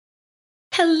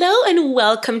Hello and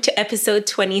welcome to episode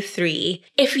 23.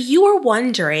 If you are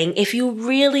wondering if you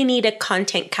really need a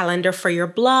content calendar for your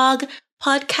blog,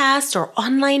 podcast, or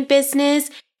online business,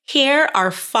 here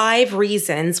are 5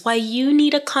 reasons why you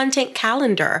need a content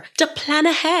calendar to plan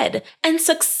ahead and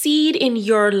succeed in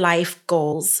your life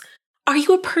goals. Are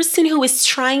you a person who is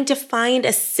trying to find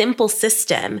a simple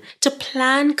system to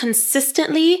plan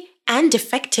consistently and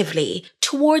effectively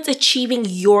towards achieving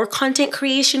your content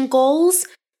creation goals?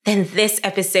 Then this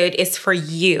episode is for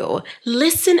you.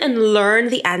 Listen and learn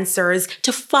the answers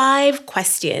to 5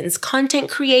 questions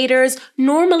content creators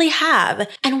normally have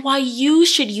and why you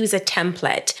should use a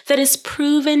template that is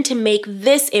proven to make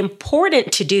this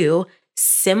important to-do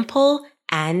simple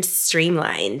and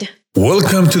streamlined.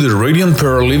 Welcome to the Radiant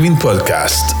Pearl Living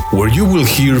Podcast, where you will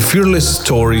hear fearless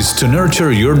stories to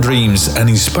nurture your dreams and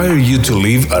inspire you to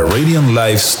live a radiant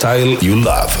lifestyle you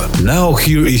love. Now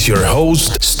here is your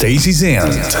host, Stacey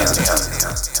Zand.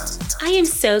 I am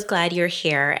so glad you're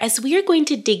here as we are going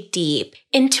to dig deep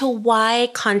into why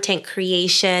content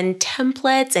creation,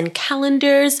 templates, and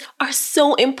calendars are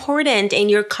so important in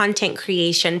your content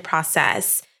creation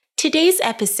process. Today's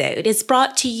episode is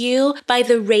brought to you by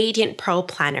the Radiant Pearl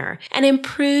Planner, an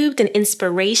improved and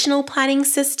inspirational planning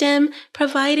system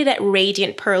provided at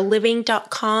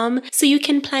radiantpearlliving.com so you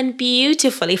can plan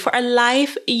beautifully for a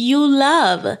life you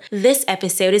love. This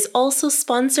episode is also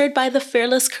sponsored by The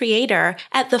Fearless Creator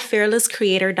at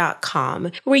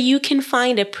thefearlesscreator.com, where you can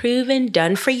find a proven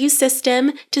done-for-you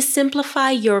system to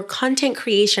simplify your content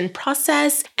creation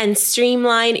process and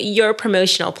streamline your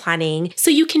promotional planning so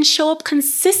you can show up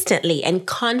consistently and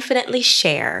confidently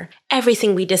share.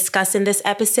 Everything we discuss in this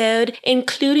episode,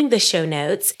 including the show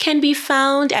notes, can be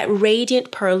found at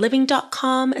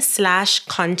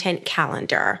radiantpearlliving.com/content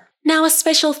calendar. Now, a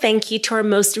special thank you to our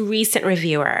most recent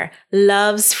reviewer,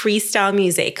 Loves Freestyle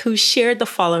Music, who shared the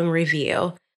following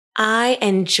review. I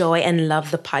enjoy and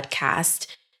love the podcast.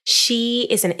 She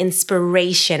is an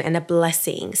inspiration and a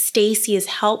blessing. Stacey is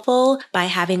helpful by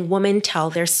having women tell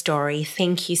their story.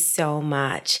 Thank you so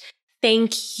much.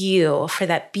 Thank you for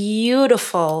that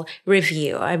beautiful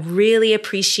review. I really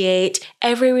appreciate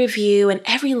every review and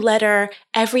every letter,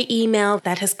 every email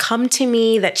that has come to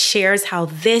me that shares how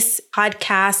this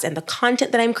podcast and the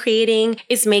content that I'm creating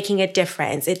is making a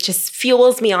difference. It just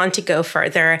fuels me on to go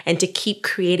further and to keep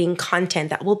creating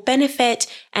content that will benefit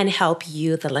and help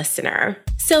you, the listener.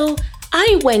 So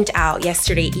I went out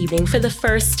yesterday evening for the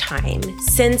first time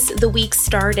since the week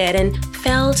started and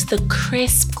felt the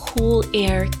crisp, cool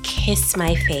air kiss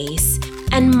my face.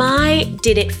 And my,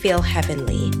 did it feel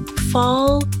heavenly.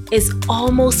 Fall is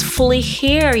almost fully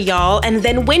here, y'all, and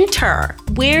then winter.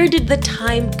 Where did the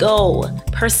time go?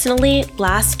 Personally,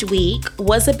 last week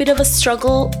was a bit of a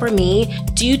struggle for me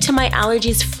due to my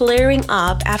allergies flaring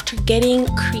up after getting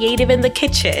creative in the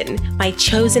kitchen. My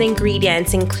chosen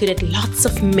ingredients included lots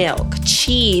of milk,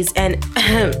 cheese, and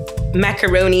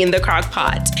macaroni in the crock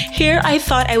pot. Here I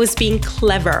thought I was being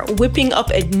clever, whipping up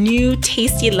a new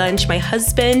tasty lunch my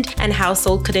husband and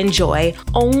household could enjoy,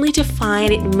 only to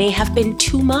find it may have been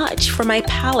too much for my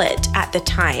palate at the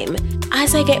time.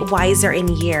 As I get wiser in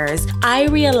years, I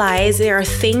realize there are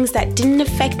things that didn't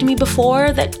affect me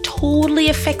before that totally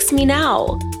affects me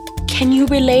now. Can you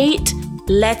relate?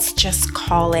 Let's just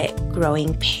call it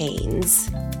growing pains.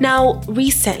 Now,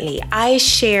 recently, I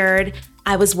shared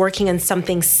I was working on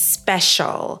something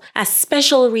special, a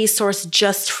special resource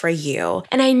just for you.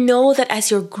 And I know that as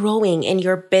you're growing in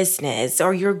your business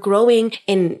or you're growing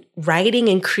in writing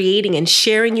and creating and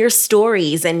sharing your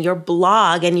stories and your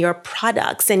blog and your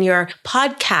products and your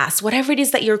podcast, whatever it is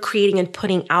that you're creating and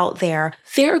putting out there,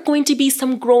 there are going to be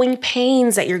some growing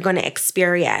pains that you're going to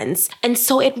experience. And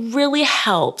so it really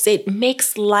helps. It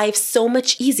makes life so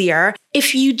much easier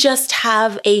if you just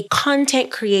have a content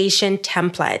creation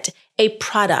template, a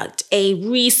product, a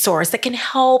resource that can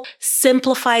help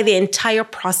simplify the entire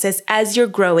process as you're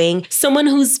growing. Someone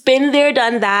who's been there,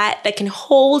 done that can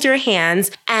hold your hands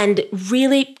and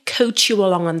really coach you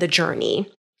along on the journey.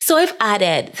 So I've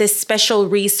added this special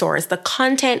resource, the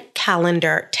content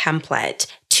calendar template,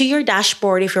 to your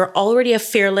dashboard if you're already a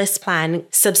Fearless Plan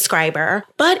subscriber.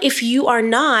 But if you are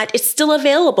not, it's still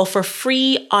available for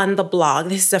free on the blog.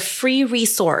 This is a free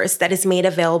resource that is made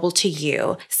available to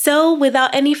you. So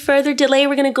without any further delay,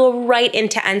 we're going to go right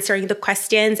into answering the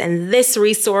questions. And this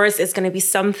resource is going to be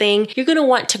something you're going to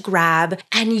want to grab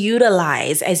and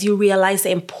utilize as you realize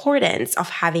the importance of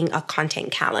having a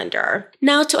content calendar.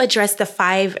 Now to address the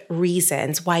 5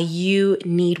 reasons why you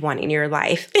need one in your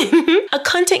life. A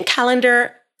content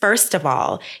calendar, first of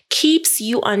all, keeps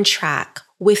you on track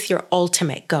with your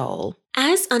ultimate goal.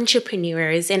 As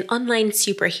entrepreneurs and online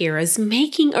superheroes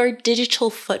making our digital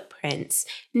footprints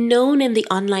known in the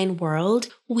online world,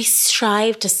 we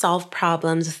strive to solve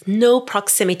problems with no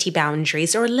proximity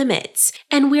boundaries or limits.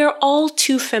 And we are all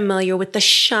too familiar with the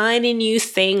shiny new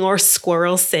thing or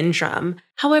squirrel syndrome.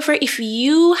 However, if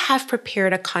you have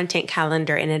prepared a content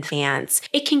calendar in advance,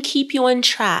 it can keep you on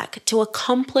track to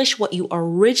accomplish what you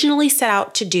originally set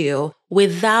out to do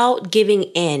without giving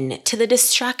in to the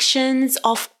distractions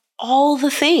of all the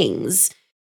things.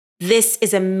 This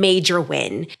is a major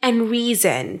win and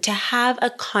reason to have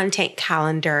a content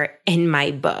calendar in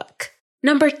my book.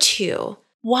 Number 2,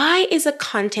 why is a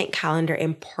content calendar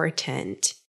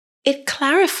important? It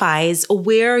clarifies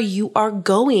where you are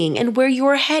going and where you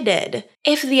are headed.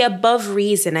 If the above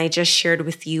reason I just shared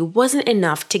with you wasn't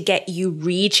enough to get you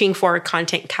reaching for a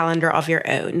content calendar of your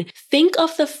own, think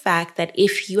of the fact that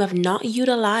if you have not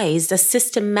utilized a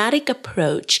systematic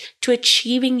approach to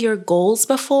achieving your goals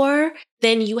before,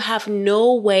 then you have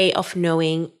no way of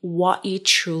knowing what you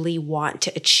truly want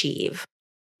to achieve.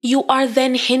 You are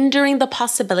then hindering the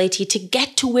possibility to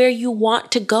get to where you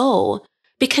want to go,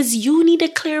 because you need a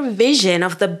clear vision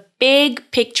of the big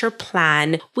picture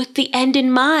plan with the end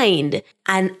in mind,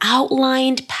 an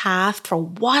outlined path for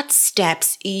what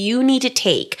steps you need to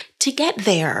take to get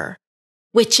there.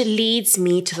 Which leads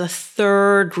me to the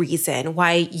third reason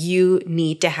why you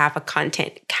need to have a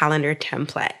content calendar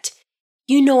template.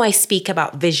 You know I speak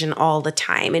about vision all the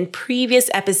time in previous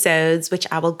episodes, which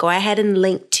I will go ahead and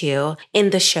link to in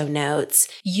the show notes.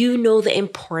 You know the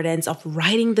importance of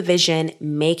writing the vision,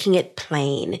 making it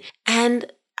plain,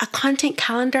 and a content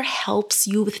calendar helps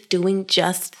you with doing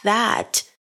just that.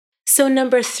 So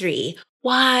number 3,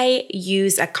 why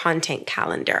use a content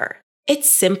calendar? It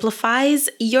simplifies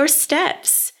your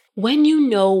steps. When you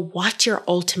know what your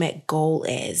ultimate goal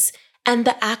is, and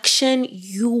the action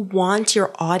you want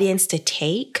your audience to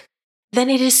take,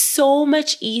 then it is so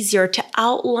much easier to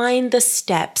outline the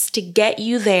steps to get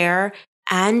you there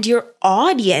and your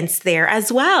audience there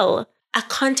as well. A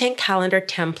content calendar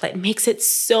template makes it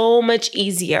so much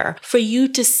easier for you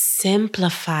to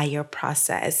simplify your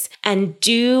process and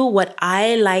do what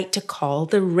I like to call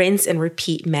the rinse and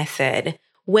repeat method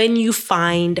when you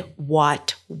find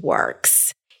what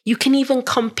works. You can even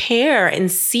compare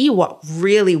and see what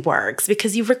really works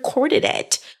because you've recorded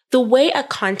it. The way a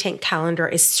content calendar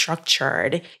is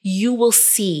structured, you will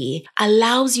see,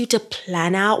 allows you to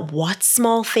plan out what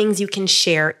small things you can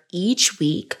share each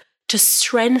week to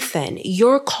strengthen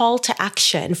your call to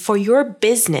action for your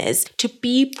business to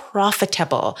be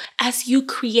profitable as you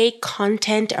create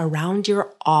content around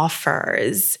your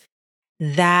offers.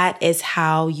 That is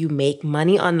how you make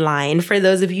money online. For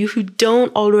those of you who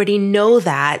don't already know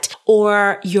that,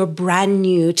 or you're brand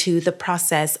new to the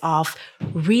process of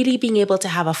really being able to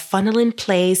have a funnel in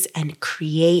place and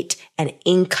create an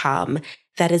income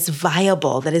that is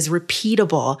viable, that is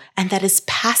repeatable, and that is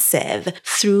passive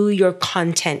through your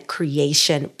content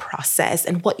creation process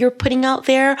and what you're putting out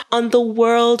there on the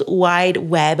World Wide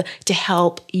Web to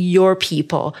help your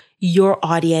people, your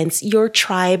audience, your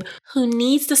tribe who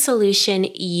needs the solution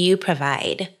you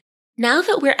provide. Now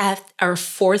that we're at our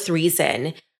 4th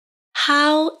reason,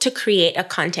 how to create a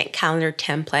content calendar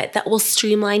template that will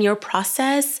streamline your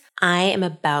process, I am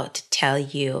about to tell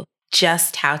you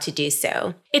just how to do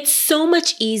so. It's so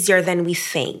much easier than we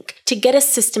think to get a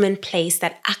system in place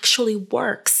that actually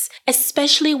works,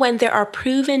 especially when there are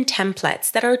proven templates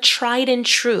that are tried and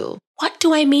true. What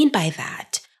do I mean by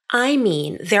that? I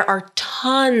mean, there are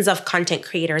tons of content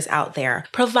creators out there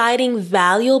providing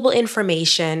valuable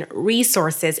information,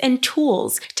 resources, and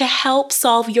tools to help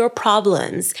solve your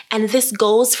problems. And this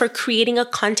goes for creating a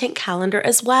content calendar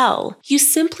as well. You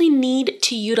simply need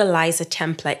to utilize a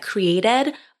template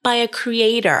created by a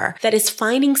creator that is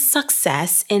finding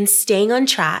success in staying on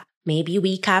track, maybe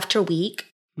week after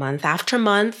week, month after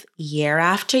month, year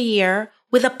after year,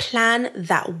 with a plan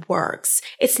that works.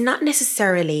 It's not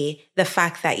necessarily the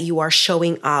fact that you are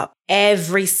showing up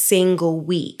every single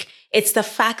week. It's the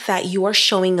fact that you are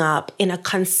showing up in a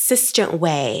consistent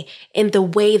way, in the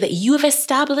way that you have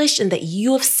established and that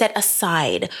you have set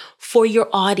aside for your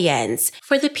audience,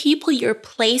 for the people you're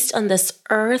placed on this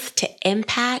earth to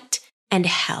impact and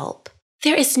help.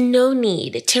 There is no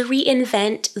need to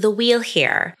reinvent the wheel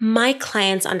here. My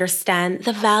clients understand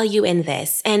the value in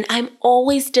this, and I'm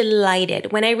always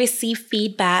delighted when I receive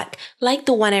feedback like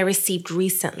the one I received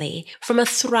recently from a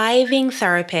thriving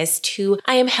therapist who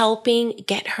I am helping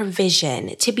get her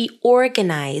vision to be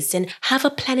organized and have a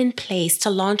plan in place to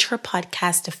launch her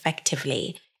podcast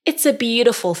effectively. It's a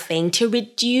beautiful thing to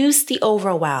reduce the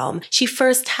overwhelm she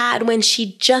first had when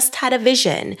she just had a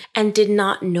vision and did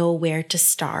not know where to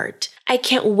start. I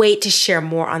can't wait to share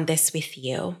more on this with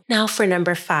you. Now for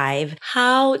number 5,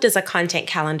 how does a content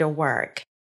calendar work?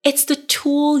 It's the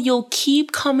tool you'll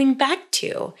keep coming back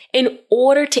to in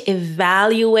order to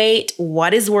evaluate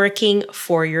what is working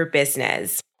for your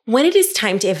business. When it is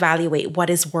time to evaluate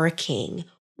what is working,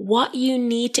 what you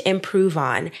need to improve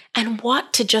on, and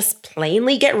what to just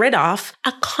plainly get rid of,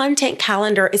 a content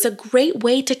calendar is a great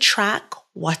way to track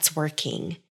what's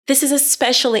working. This is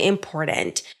especially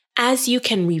important as you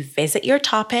can revisit your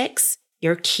topics,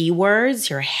 your keywords,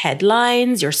 your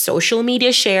headlines, your social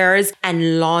media shares,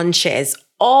 and launches,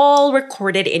 all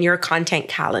recorded in your content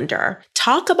calendar.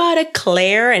 Talk about a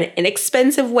clear and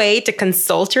inexpensive way to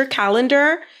consult your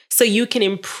calendar so you can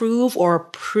improve or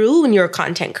prune your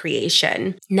content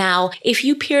creation. Now, if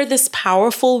you pair this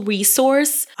powerful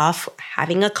resource of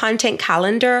having a content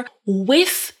calendar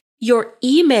with your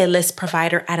email list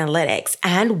provider analytics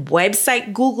and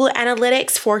website Google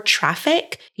Analytics for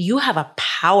traffic, you have a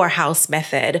powerhouse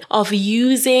method of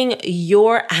using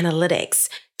your analytics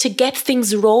to get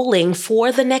things rolling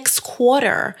for the next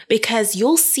quarter, because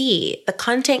you'll see the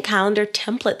content calendar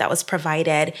template that was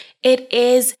provided, it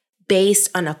is based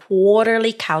on a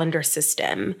quarterly calendar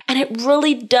system. And it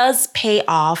really does pay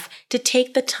off to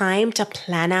take the time to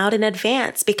plan out in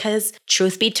advance because,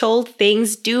 truth be told,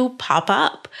 things do pop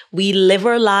up. We live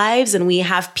our lives and we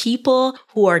have people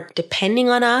who are depending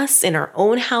on us in our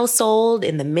own household,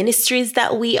 in the ministries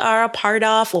that we are a part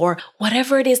of, or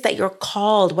whatever it is that you're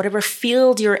called, whatever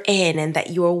field you're in and that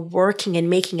you're working and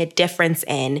making a difference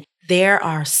in. There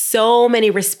are so many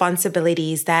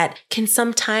responsibilities that can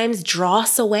sometimes draw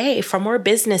us away from our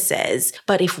businesses.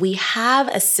 But if we have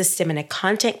a system and a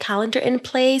content calendar in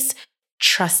place,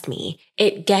 trust me,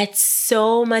 it gets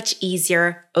so much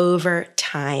easier over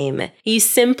time. You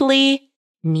simply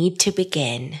need to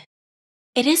begin.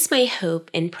 It is my hope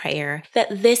and prayer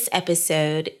that this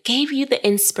episode gave you the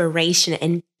inspiration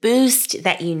and boost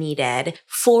that you needed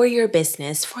for your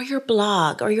business, for your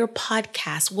blog or your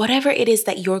podcast, whatever it is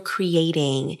that you're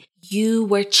creating. You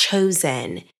were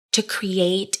chosen to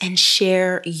create and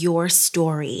share your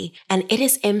story, and it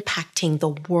is impacting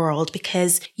the world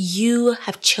because you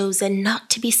have chosen not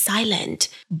to be silent,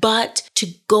 but to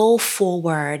go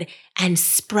forward and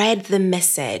spread the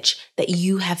message that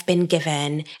you have been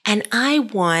given. And I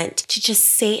want to just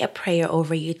say a prayer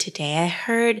over you today. I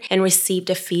heard and received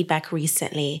a feedback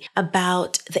recently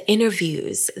about the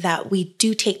interviews that we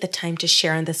do take the time to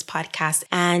share on this podcast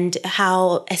and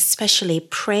how especially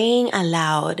praying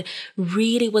aloud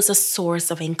really was a source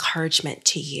of encouragement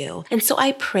to you. And so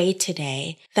I pray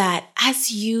today that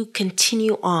as you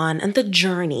continue on the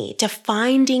journey to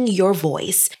finding your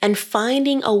voice and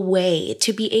finding a way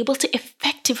to be able to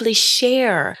effectively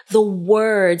share the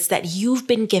words that you've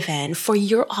been given for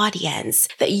your audience,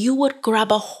 that you would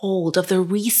grab a hold of the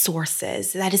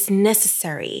resources that is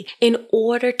necessary in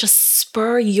order to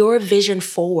spur your vision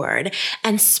forward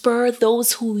and spur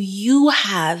those who you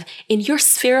have in your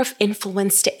sphere of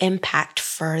influence to impact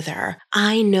further.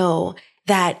 I know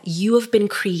that you have been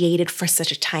created for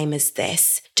such a time as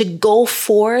this, to go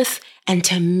forth and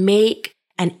to make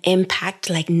an impact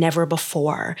like never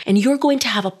before. And you're going to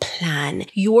have a plan,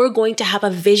 you're going to have a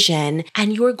vision,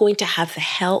 and you're going to have the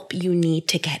help you need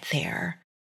to get there.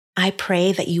 I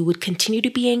pray that you would continue to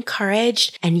be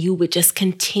encouraged and you would just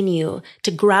continue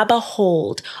to grab a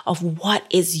hold of what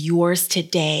is yours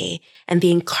today and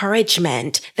the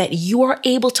encouragement that you are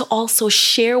able to also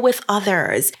share with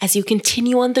others as you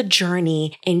continue on the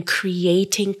journey in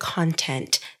creating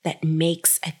content that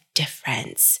makes a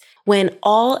difference. When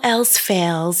all else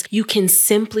fails, you can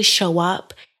simply show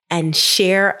up and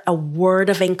share a word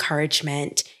of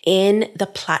encouragement in the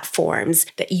platforms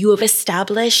that you have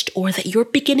established or that you're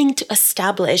beginning to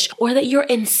establish or that you're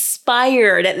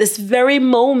inspired at this very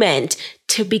moment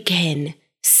to begin.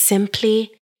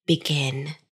 Simply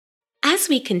begin. As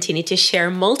we continue to share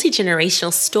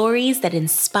multi-generational stories that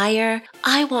inspire,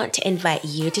 I want to invite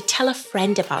you to tell a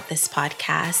friend about this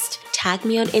podcast. Tag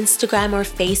me on Instagram or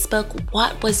Facebook.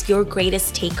 What was your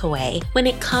greatest takeaway when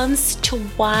it comes to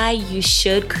why you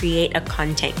should create a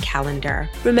content calendar?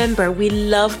 Remember, we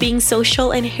love being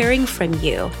social and hearing from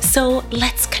you. So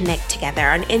let's connect together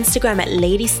on Instagram at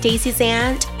Lady Stacey's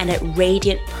Aunt and at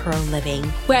Radiant Pearl Living,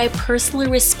 where I personally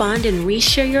respond and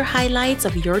reshare your highlights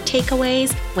of your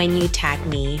takeaways when you tag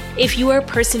me. If you are a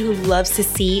person who loves to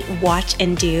see, watch,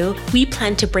 and do, we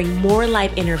plan to bring more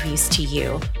live interviews to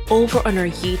you. over on our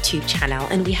YouTube channel,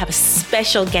 and we have a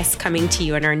special guest coming to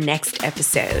you in our next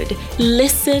episode.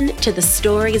 Listen to the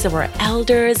stories of our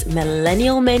elders,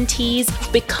 millennial mentees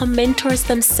who've become mentors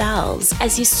themselves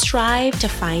as you strive to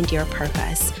find your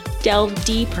purpose. Delve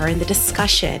deeper in the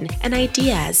discussion and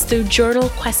ideas through journal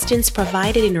questions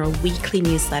provided in our weekly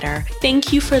newsletter.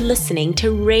 Thank you for listening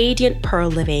to Radiant Pearl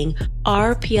Living,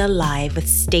 RPL Live with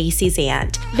Stacey's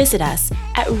Aunt. Visit us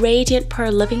at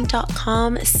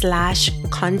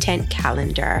radiantpearlliving.com/content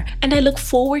calendar. And I look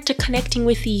forward to connecting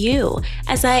with you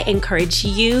as I encourage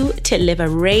you to live a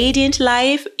radiant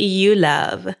life you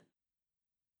love.